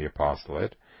work in the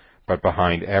apostolate, but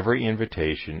behind every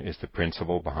invitation is the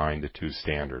principle behind the 2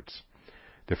 standards.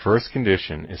 The first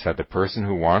condition is that the person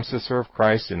who wants to serve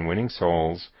Christ in winning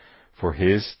souls for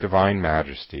His divine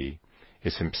majesty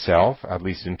is himself, at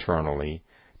least internally,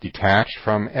 detached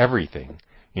from everything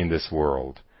in this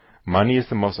world. Money is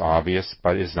the most obvious,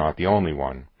 but is not the only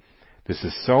one. This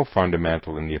is so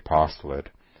fundamental in the apostolate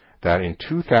that in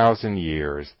 2,000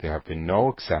 years there have been no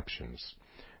exceptions.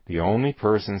 The only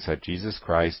persons that Jesus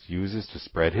Christ uses to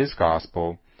spread His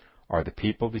gospel are the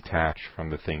people detached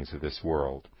from the things of this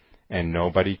world. And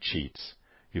nobody cheats.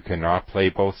 You cannot play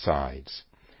both sides.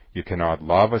 You cannot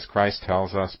love, as Christ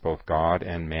tells us, both God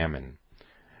and mammon.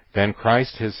 Then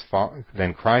Christ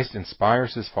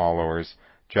inspires His followers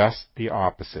just the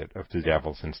opposite of the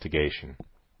devil's instigation.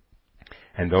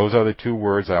 And those are the 2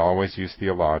 words I always use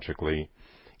theologically: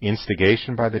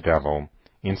 instigation by the devil,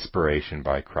 inspiration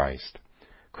by Christ.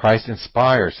 Christ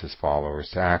inspires His followers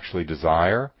to actually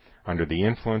desire, under the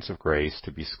influence of grace,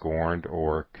 to be scorned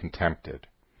or contempted.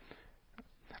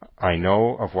 I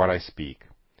know of what I speak.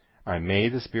 I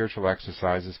made the spiritual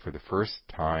exercises for the first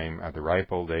time at the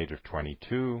ripe old age of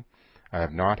 22. I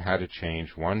have not had to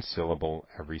change 1 syllable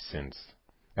ever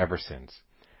since.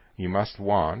 You must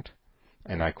want,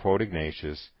 and I quote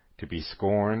Ignatius, to be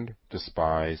scorned,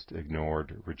 despised,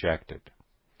 ignored, rejected.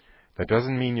 That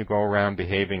doesn't mean you go around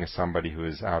behaving as somebody who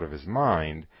is out of his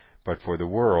mind, but for the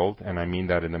world, and I mean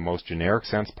that in the most generic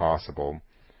sense possible,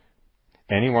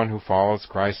 anyone who follows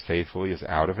Christ faithfully is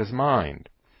out of his mind.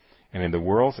 And in the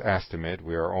world's estimate,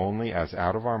 we are only as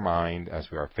out of our mind as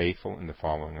we are faithful in the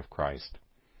following of Christ.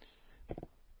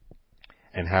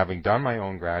 And having done my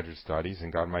own graduate studies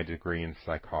and got my degree in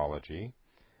psychology,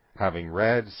 having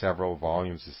read several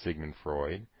volumes of Sigmund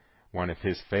Freud, one of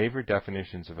his favorite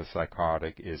definitions of a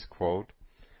psychotic is, quote,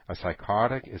 "A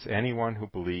psychotic is anyone who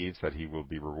believes that he will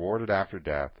be rewarded after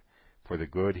death for the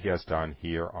good he has done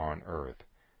here on earth."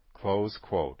 Close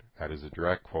quote. That is a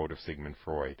direct quote of Sigmund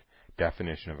Freud,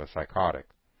 definition of a psychotic.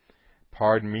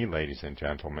 Pardon me, ladies and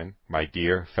gentlemen, my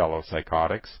dear fellow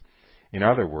psychotics. In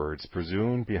other words,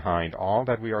 presumed behind all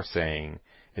that we are saying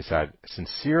is that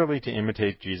sincerely to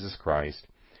imitate Jesus Christ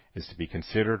is to be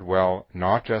considered, well,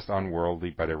 not just unworldly,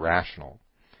 but irrational.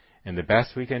 And the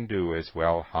best we can do is,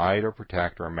 well, hide or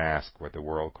protect or mask what the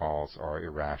world calls our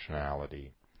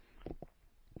irrationality.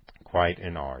 Quite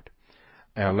an art.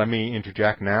 Let me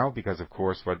interject now, because of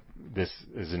course what this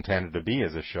is intended to be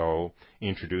is a show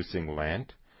introducing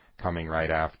Lent, coming right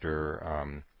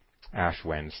after Ash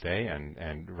Wednesday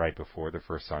and right before the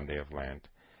first Sunday of Lent.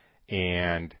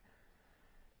 And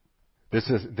this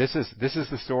is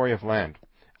the story of Lent.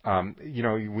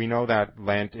 We know that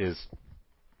Lent is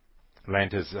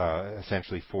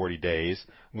essentially 40 days.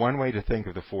 One way to think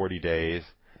of the 40 days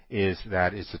is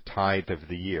that it's a tithe of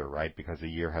the year, right? Because the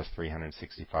year has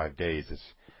 365 days.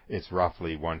 It's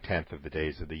roughly 1/10 of the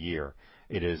days of the year.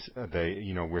 It is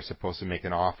we're supposed to make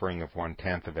an offering of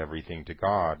 1/10 of everything to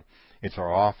God. It's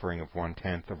our offering of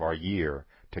 1/10 of our year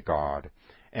to God,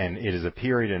 and it is a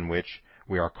period in which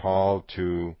we are called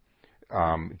to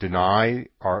deny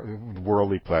our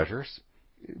worldly pleasures.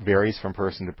 It varies from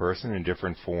person to person in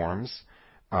different forms.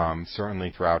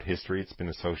 Certainly throughout history it's been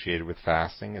associated with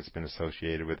fasting. It's been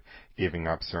associated with giving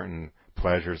up certain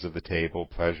pleasures of the table,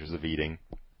 pleasures of eating.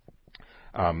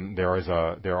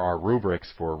 There are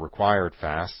rubrics for required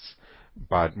fasts,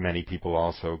 but many people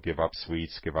also give up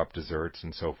sweets, give up desserts,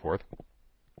 and so forth.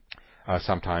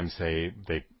 Sometimes they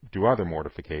do other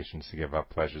mortifications to give up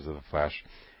pleasures of the flesh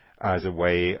as a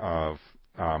way of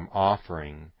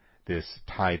offering this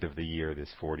tithe of the year,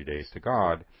 this 40 days to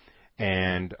God.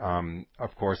 And,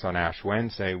 of course, on Ash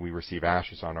Wednesday, we receive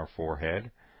ashes on our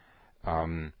forehead.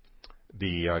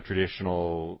 The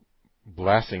traditional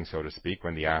blessing, so to speak,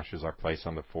 when the ashes are placed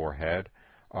on the forehead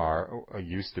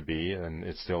used to be, and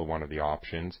it's still one of the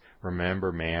options,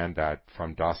 remember, man, that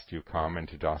from dust you come and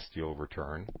to dust you'll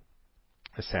return.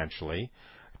 essentially,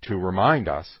 to remind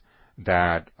us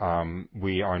that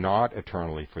we are not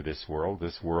eternally for this world.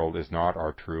 This world is not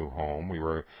our true home. We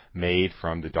were made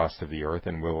from the dust of the earth,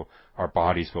 and our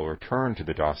bodies will return to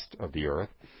the dust of the earth,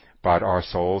 but our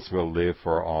souls will live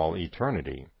for all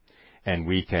eternity. And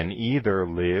we can either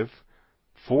live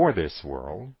for this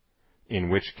world, in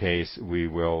which case we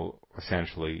will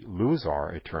essentially lose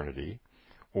our eternity,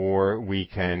 or we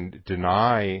can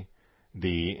deny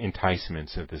the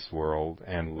enticements of this world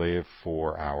and live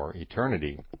for our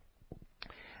eternity.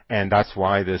 And that's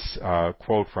why this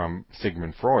quote from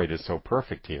Sigmund Freud is so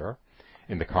perfect here,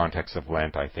 in the context of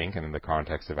Lent, I think, and in the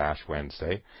context of Ash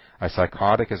Wednesday. A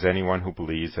psychotic is anyone who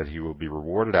believes that he will be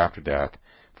rewarded after death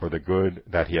for the good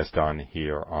that he has done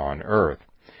here on earth.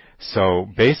 So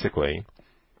basically,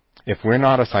 if we're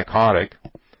not a psychotic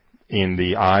in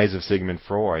the eyes of Sigmund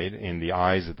Freud, in the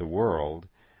eyes of the world,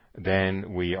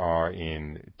 then we are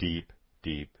in deep,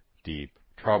 deep, deep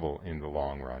trouble in the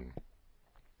long run.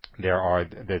 There are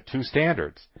the two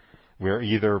standards. We're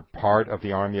either part of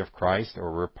the army of Christ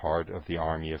or we're part of the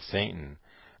army of Satan.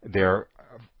 They're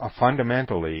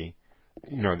fundamentally,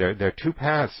 there are two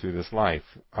paths through this life.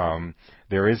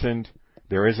 There isn't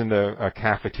a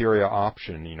cafeteria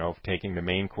option, of taking the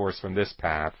main course from this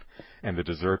path and the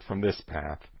dessert from this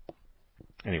path.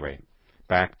 Anyway,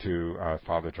 back to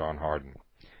Father John Hardon.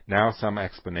 Now some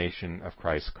explanation of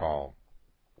Christ's call.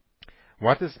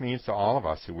 What this means to all of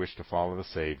us who wish to follow the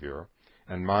Savior,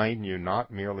 and mind you, not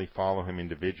merely follow him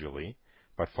individually,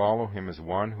 but follow him as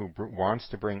one who wants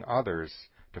to bring others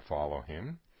to follow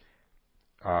him,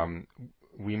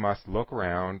 we must look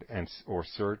around or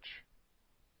search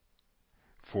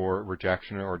for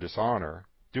rejection or dishonor.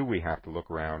 Do we have to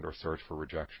look around or search for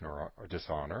rejection or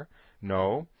dishonor?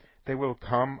 No, they will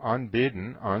come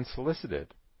unbidden,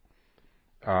 unsolicited.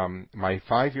 My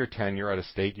 5-year tenure at a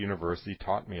state university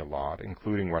taught me a lot,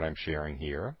 including what I'm sharing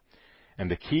here. And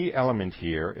the key element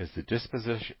here is the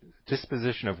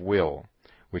disposition of will,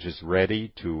 which is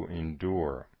ready to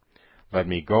endure. Let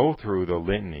me go through the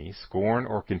litany, scorn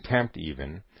or contempt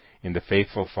even, in the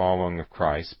faithful following of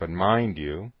Christ, but mind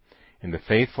you, in the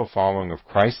faithful following of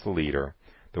Christ the leader,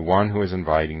 the one who is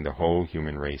inviting the whole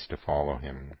human race to follow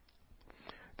him.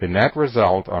 The net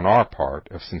result on our part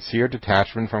of sincere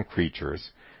detachment from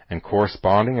creatures and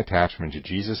corresponding attachment to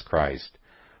Jesus Christ,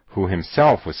 who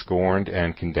himself was scorned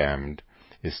and condemned,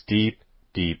 is deep,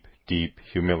 deep, deep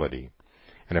humility.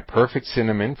 And a perfect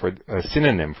synonym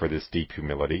for this deep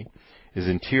humility is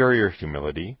interior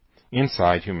humility,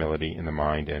 inside humility in the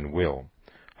mind and will.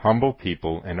 Humble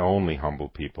people, and only humble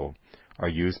people, are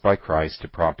used by Christ to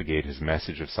propagate his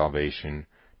message of salvation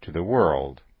to the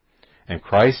world. And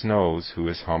Christ knows who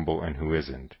is humble and who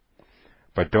isn't.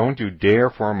 But don't you dare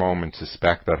for a moment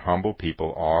suspect that humble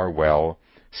people are, well,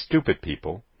 stupid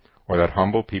people, or that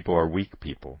humble people are weak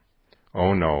people.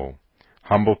 Oh no,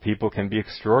 humble people can be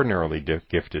extraordinarily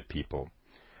gifted people.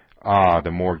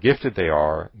 The more gifted they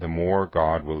are, the more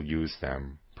God will use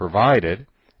them, provided,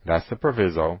 that's the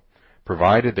proviso,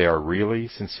 provided they are really,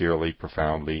 sincerely,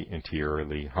 profoundly,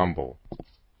 interiorly humble.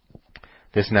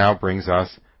 This now brings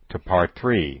us to part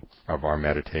 3 of our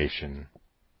meditation.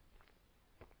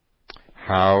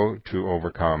 How to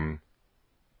overcome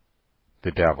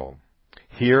the devil.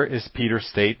 Here is Peter's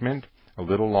statement, a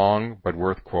little long but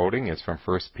worth quoting. It's from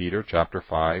 1 Peter chapter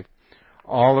 5.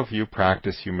 All of you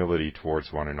practice humility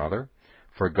towards one another,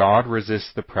 for God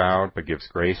resists the proud but gives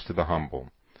grace to the humble.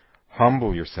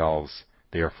 Humble yourselves,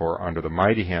 therefore, under the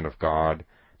mighty hand of God,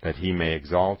 that he may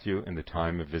exalt you in the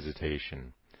time of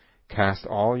visitation. Cast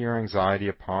all your anxiety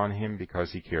upon him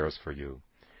because he cares for you.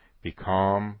 Be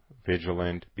calm,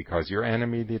 vigilant, because your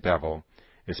enemy, the devil,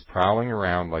 is prowling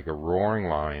around like a roaring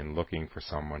lion looking for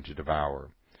someone to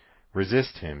devour.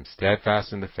 Resist him,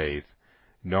 steadfast in the faith,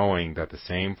 knowing that the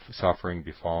same suffering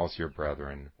befalls your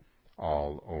brethren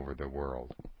all over the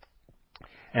world.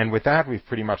 And with that, we've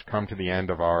pretty much come to the end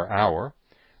of our hour,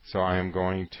 so I am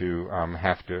going to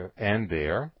have to end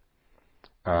there.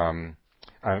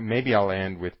 Maybe I'll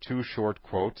end with 2 short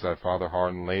quotes that Father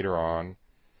Hardon later on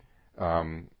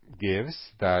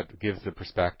gives the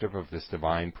perspective of this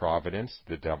divine providence,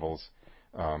 the devil's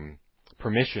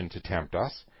permission to tempt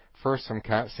us. First, from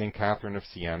St. Catherine of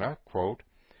Siena, quote,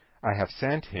 I have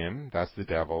sent him, that's the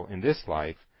devil, in this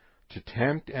life, to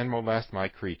tempt and molest my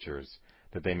creatures,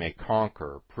 that they may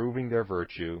conquer, proving their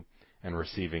virtue, and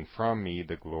receiving from me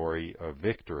the glory of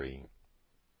victory.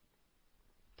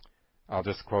 I'll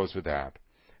just close with that.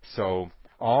 So,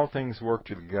 all things work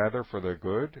together for the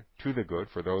good,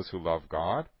 for those who love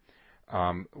God.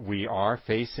 We are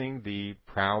facing the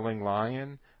prowling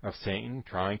lion of Satan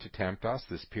trying to tempt us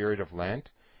this period of Lent.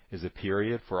 is a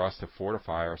period for us to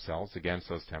fortify ourselves against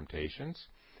those temptations,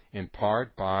 in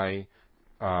part by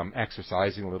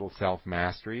exercising a little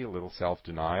self-mastery, a little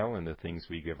self-denial in the things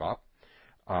we give up.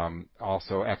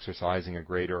 Also exercising a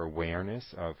greater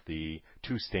awareness of the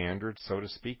two standards, so to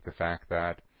speak, the fact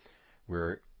that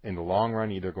we're, in the long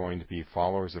run, either going to be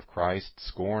followers of Christ,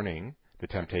 scorning the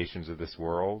temptations of this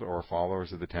world, or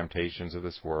followers of the temptations of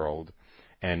this world,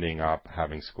 ending up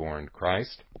having scorned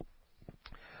Christ.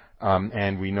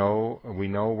 And we know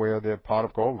where the pot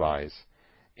of gold lies.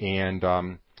 And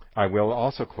I will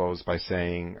also close by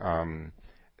saying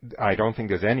I don't think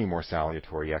there's any more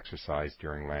salutary exercise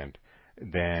during Lent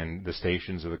than the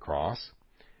Stations of the Cross.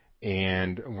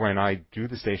 And when I do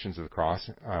the Stations of the Cross,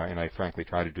 and I frankly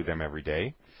try to do them every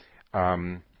day,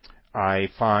 I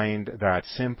find that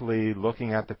simply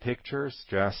looking at the pictures,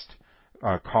 just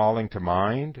calling to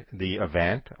mind the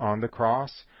event on the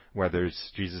cross, whether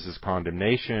it's Jesus'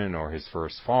 condemnation or his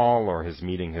first fall or his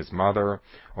meeting his mother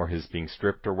or his being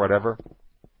stripped or whatever,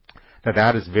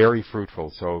 that is very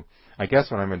fruitful. So I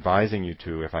guess what I'm advising you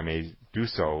to, if I may do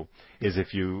so, is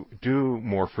if you do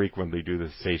more frequently do the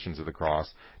Stations of the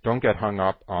Cross, don't get hung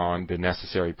up on the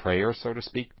necessary prayer, so to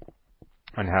speak,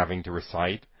 and having to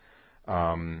recite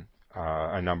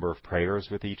a number of prayers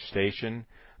with each station,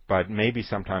 but maybe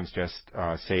sometimes just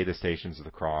say the Stations of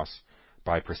the Cross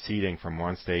by proceeding from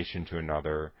one station to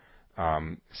another,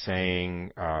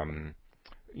 saying,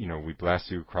 we bless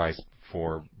you, Christ,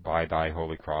 for by thy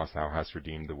holy cross thou hast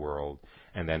redeemed the world,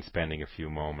 and then spending a few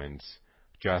moments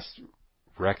just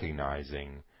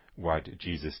recognizing what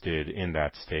Jesus did in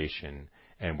that station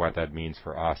and what that means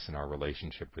for us in our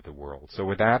relationship with the world. So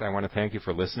with that, I want to thank you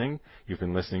for listening. You've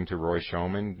been listening to Roy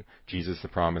Schoeman, Jesus the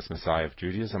Promised Messiah of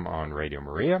Judaism, on Radio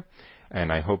Maria,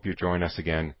 and I hope you join us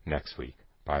again next week.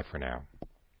 Bye for now.